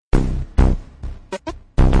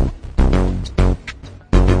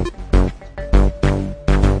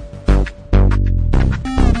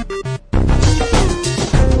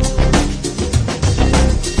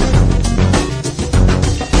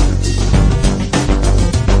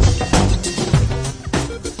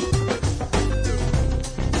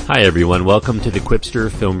Hi everyone, welcome to the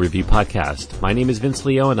Quipster Film Review Podcast. My name is Vince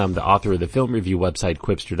Leo and I'm the author of the film review website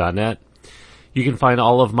Quipster.net. You can find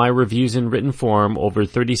all of my reviews in written form, over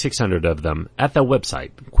 3,600 of them, at the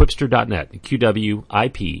website Quipster.net,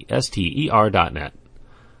 QWIPSTER.net.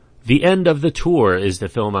 The End of the Tour is the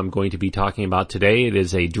film I'm going to be talking about today. It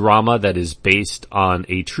is a drama that is based on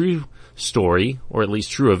a true story, or at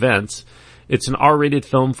least true events. It's an R-rated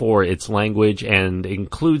film for its language and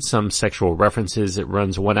includes some sexual references. It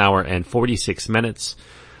runs 1 hour and 46 minutes.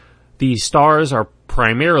 The stars are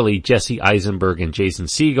primarily Jesse Eisenberg and Jason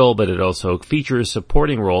Segel, but it also features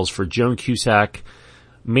supporting roles for Joan Cusack,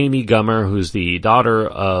 Mamie Gummer, who's the daughter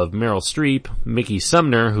of Meryl Streep, Mickey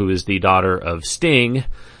Sumner, who is the daughter of Sting,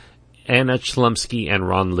 Anna Chlumsky, and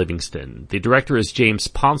Ron Livingston. The director is James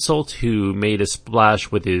Ponsoldt, who made a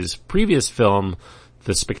splash with his previous film,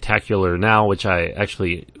 The Spectacular Now, which I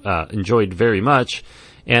actually enjoyed very much,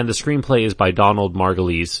 and the screenplay is by Donald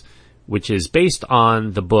Margulies, which is based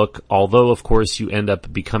on the book Although, of Course, You End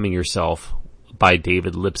Up Becoming Yourself by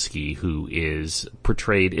David Lipsky, who is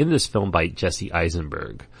portrayed in this film by Jesse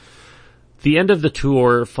Eisenberg. The End of the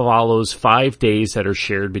Tour follows 5 days that are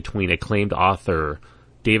shared between acclaimed author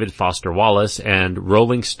David Foster Wallace and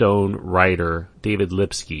Rolling Stone writer David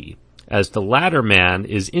Lipsky, as the latter man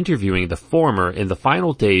is interviewing the former in the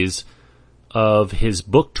final days of his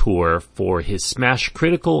book tour for his smash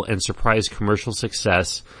critical and surprise commercial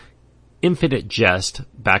success, Infinite Jest,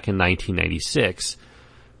 back in 1996.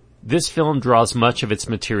 This film draws much of its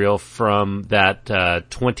material from that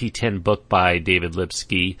 2010 book by David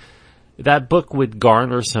Lipsky. That book would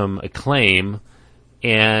garner some acclaim,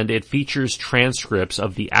 and it features transcripts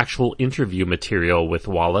of the actual interview material with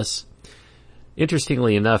Wallace.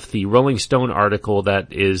 Interestingly enough, the Rolling Stone article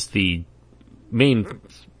that is the main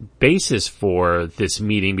basis for this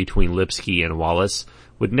meeting between Lipsky and Wallace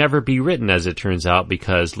would never be written, as it turns out,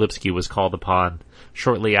 because Lipsky was called upon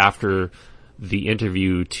shortly after the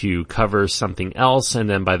interview to cover something else, and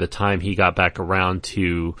then by the time he got back around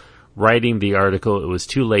to writing the article, it was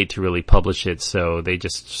too late to really publish it, so they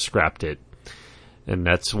just scrapped it. And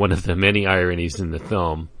that's one of the many ironies in the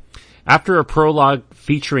film. After a prologue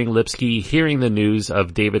featuring Lipsky hearing the news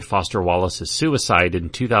of David Foster Wallace's suicide in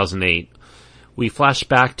 2008, we flash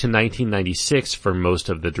back to 1996 for most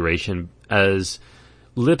of the duration as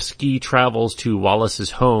Lipsky travels to Wallace's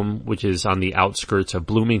home, which is on the outskirts of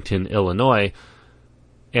Bloomington, Illinois,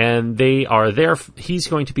 and they are there. He's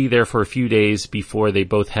going to be there for a few days before they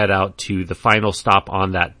both head out to the final stop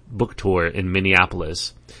on that book tour in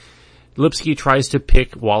Minneapolis. Lipsky tries to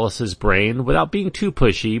pick Wallace's brain without being too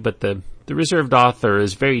pushy, but the reserved author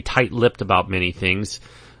is very tight-lipped about many things,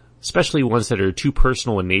 especially ones that are too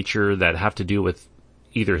personal in nature that have to do with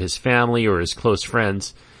either his family or his close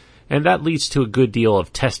friends, and that leads to a good deal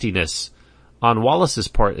of testiness on Wallace's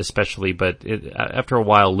part especially, but after a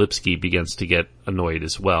while Lipsky begins to get annoyed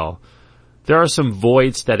as well. There are some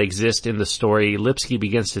voids that exist in the story. Lipsky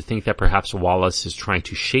begins to think that perhaps Wallace is trying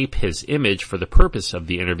to shape his image for the purpose of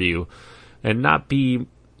the interview and not be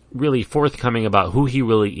really forthcoming about who he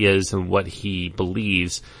really is and what he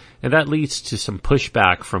believes. And that leads to some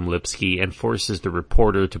pushback from Lipsky and forces the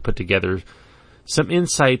reporter to put together some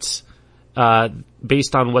insights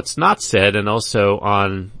based on what's not said and also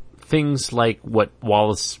on things like what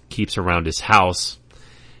Wallace keeps around his house.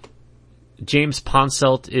 James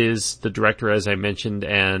Ponsoldt is the director, as I mentioned,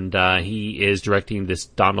 and he is directing this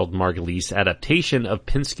Donald Margulies adaptation of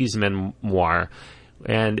Pinsky's memoir,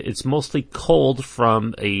 and it's mostly culled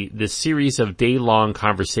from this series of day-long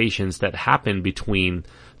conversations that happen between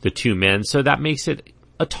the two men, so that makes it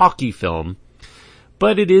a talky film.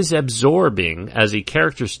 But it is absorbing as a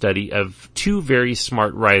character study of two very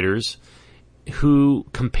smart writers who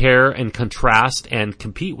compare and contrast and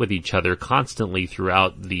compete with each other constantly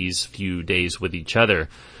throughout these few days with each other.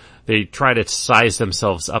 They try to size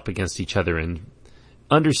themselves up against each other in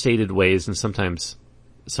understated ways and sometimes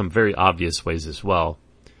some very obvious ways as well.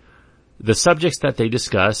 The subjects that they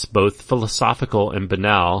discuss, both philosophical and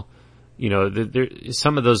banal,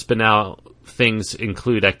 some of those banal things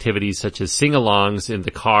include activities such as sing-alongs in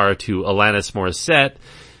the car to Alanis Morissette,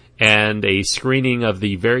 and a screening of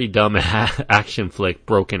the very dumb action flick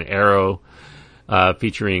Broken Arrow,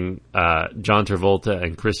 featuring John Travolta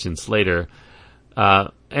and Christian Slater,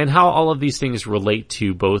 and how all of these things relate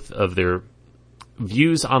to both of their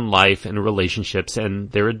views on life and relationships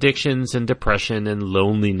and their addictions and depression and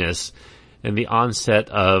loneliness and the onset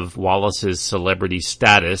of Wallace's celebrity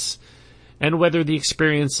status, and whether the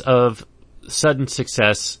experience of sudden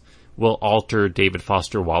success will alter David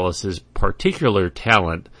Foster Wallace's particular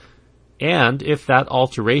talent, and if that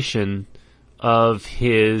alteration of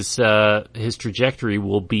his trajectory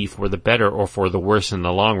will be for the better or for the worse in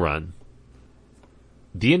the long run.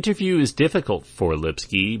 The interview is difficult for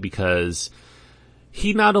Lipsky because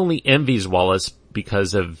he not only envies Wallace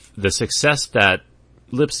because of the success that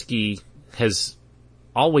Lipsky has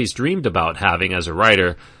always dreamed about having as a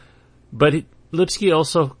writer, but Lipsky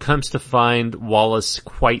also comes to find Wallace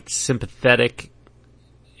quite sympathetic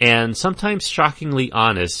and sometimes shockingly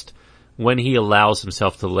honest when he allows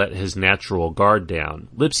himself to let his natural guard down.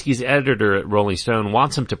 Lipsky's editor at Rolling Stone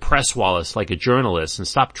wants him to press Wallace like a journalist and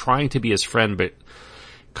stop trying to be his friend, but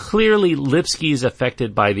clearly Lipsky is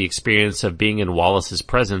affected by the experience of being in Wallace's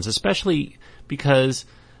presence, especially because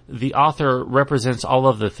the author represents all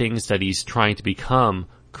of the things that he's trying to become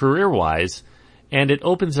career-wise, and it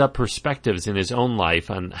opens up perspectives in his own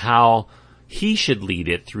life on how he should lead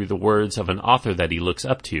it through the words of an author that he looks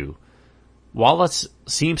up to. Wallace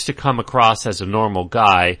seems to come across as a normal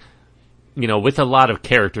guy, with a lot of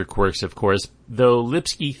character quirks, of course, though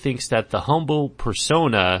Lipsky thinks that the humble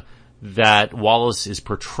persona that Wallace is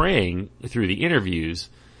portraying through the interviews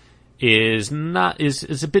is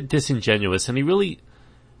a bit disingenuous, and he really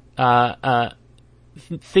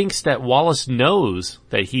thinks that Wallace knows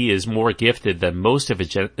that he is more gifted than most of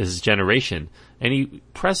his generation, and he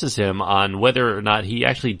presses him on whether or not he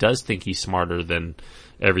actually does think he's smarter than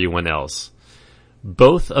everyone else.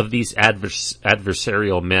 Both of these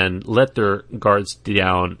adversarial men let their guards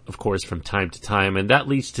down, of course, from time to time, and that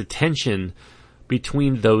leads to tension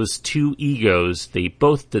between those two egos they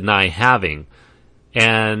both deny having.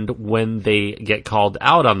 And when they get called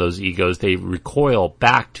out on those egos, they recoil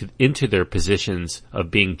back into their positions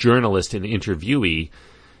of being journalist and interviewee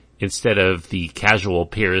instead of the casual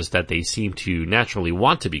peers that they seem to naturally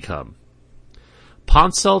want to become.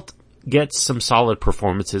 Ponselt gets some solid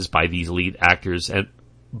performances by these lead actors, and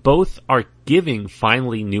both are giving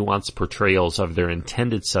finely nuanced portrayals of their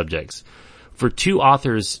intended subjects. For two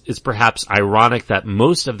authors, it's perhaps ironic that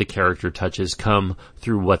most of the character touches come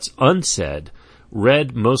through what's unsaid,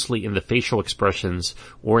 read mostly in the facial expressions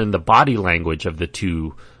or in the body language of the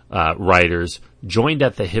two writers, joined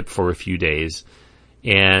at the hip for a few days,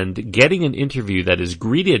 and getting an interview that is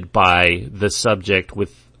greeted by the subject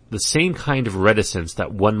with the same kind of reticence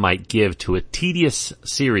that one might give to a tedious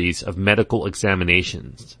series of medical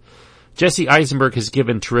examinations. Jesse Eisenberg has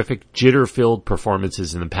given terrific jitter-filled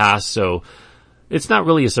performances in the past, so it's not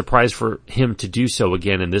really a surprise for him to do so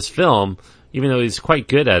again in this film, even though he's quite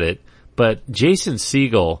good at it. But Jason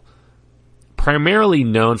Segel, primarily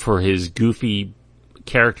known for his goofy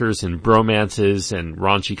characters in bromances and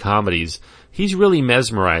raunchy comedies, he's really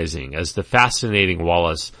mesmerizing as the fascinating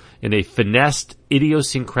Wallace in a finessed,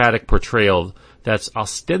 idiosyncratic portrayal that's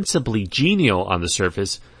ostensibly genial on the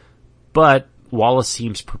surface, but Wallace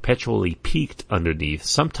seems perpetually piqued underneath,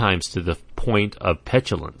 sometimes to the point of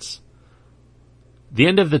petulance. The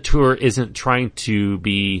End of the Tour isn't trying to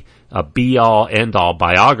be a be-all, end-all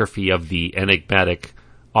biography of the enigmatic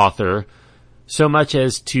author, so much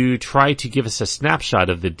as to try to give us a snapshot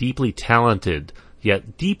of the deeply talented,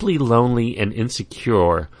 yet deeply lonely and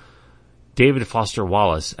insecure David Foster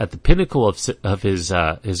Wallace at the pinnacle of his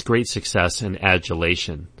great success and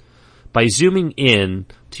adulation. By zooming in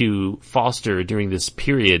to Foster during this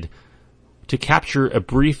period to capture a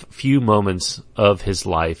brief few moments of his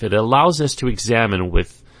life, it allows us to examine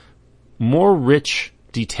with more rich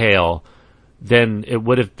detail than it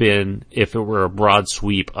would have been if it were a broad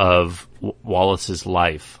sweep of Wallace's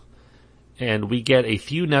life. And we get a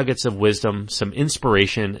few nuggets of wisdom, some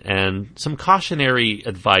inspiration, and some cautionary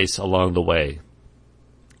advice along the way.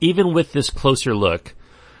 Even with this closer look,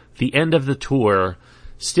 The End of the Tour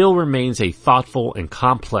still remains a thoughtful and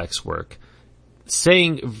complex work,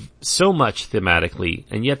 saying so much thematically,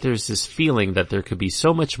 and yet there's this feeling that there could be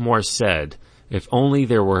so much more said if only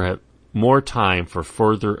there were more time for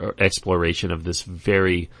further exploration of this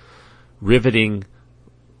very riveting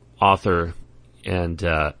author and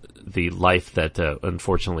the life that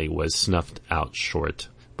unfortunately was snuffed out short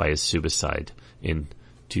by his suicide in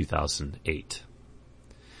 2008.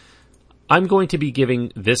 I'm going to be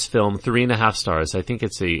giving this film 3.5 stars. I think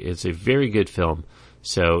it's a very good film.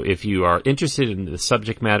 So if you are interested in the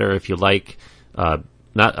subject matter, if you like,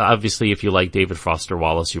 if you like David Foster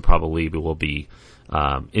Wallace, you probably will be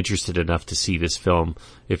interested enough to see this film.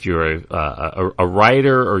 If you're a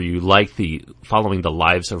writer or you like following the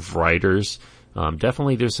lives of writers,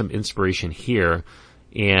 definitely there's some inspiration here.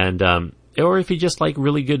 And, or if you just like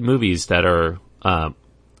really good movies that are,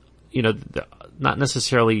 not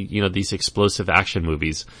necessarily, these explosive action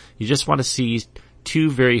movies. You just want to see two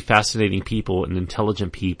very fascinating people and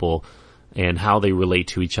intelligent people and how they relate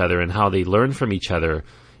to each other and how they learn from each other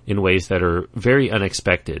in ways that are very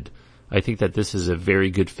unexpected. I think that this is a very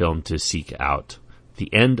good film to seek out.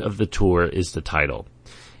 The End of the Tour is the title.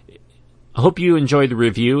 I hope you enjoyed the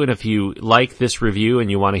review, and if you like this review and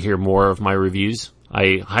you want to hear more of my reviews,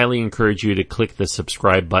 I highly encourage you to click the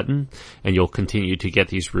subscribe button, and you'll continue to get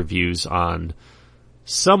these reviews on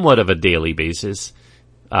somewhat of a daily basis,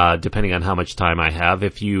 depending on how much time I have.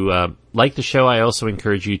 If you like the show, I also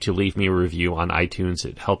encourage you to leave me a review on iTunes.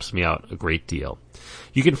 It helps me out a great deal.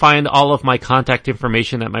 You can find all of my contact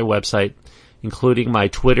information at my website, including my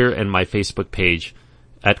Twitter and my Facebook page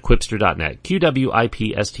at quipster.net,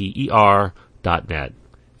 QWIPSTER.net.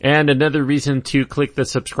 And another reason to click the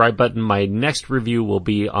subscribe button, my next review will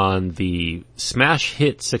be on the smash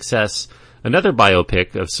hit success, another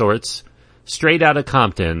biopic of sorts, Straight Outta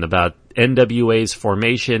Compton, about NWA's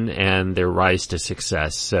formation and their rise to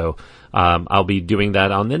success. So I'll be doing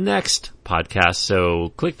that on the next podcast.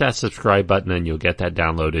 So click that subscribe button and you'll get that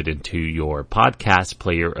downloaded into your podcast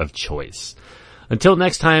player of choice. Until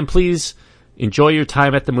next time, please enjoy your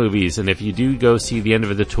time at the movies. And if you do go see The End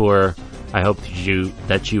of the Tour, I hope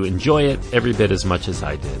that you enjoy it every bit as much as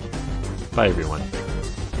I did. Bye, everyone.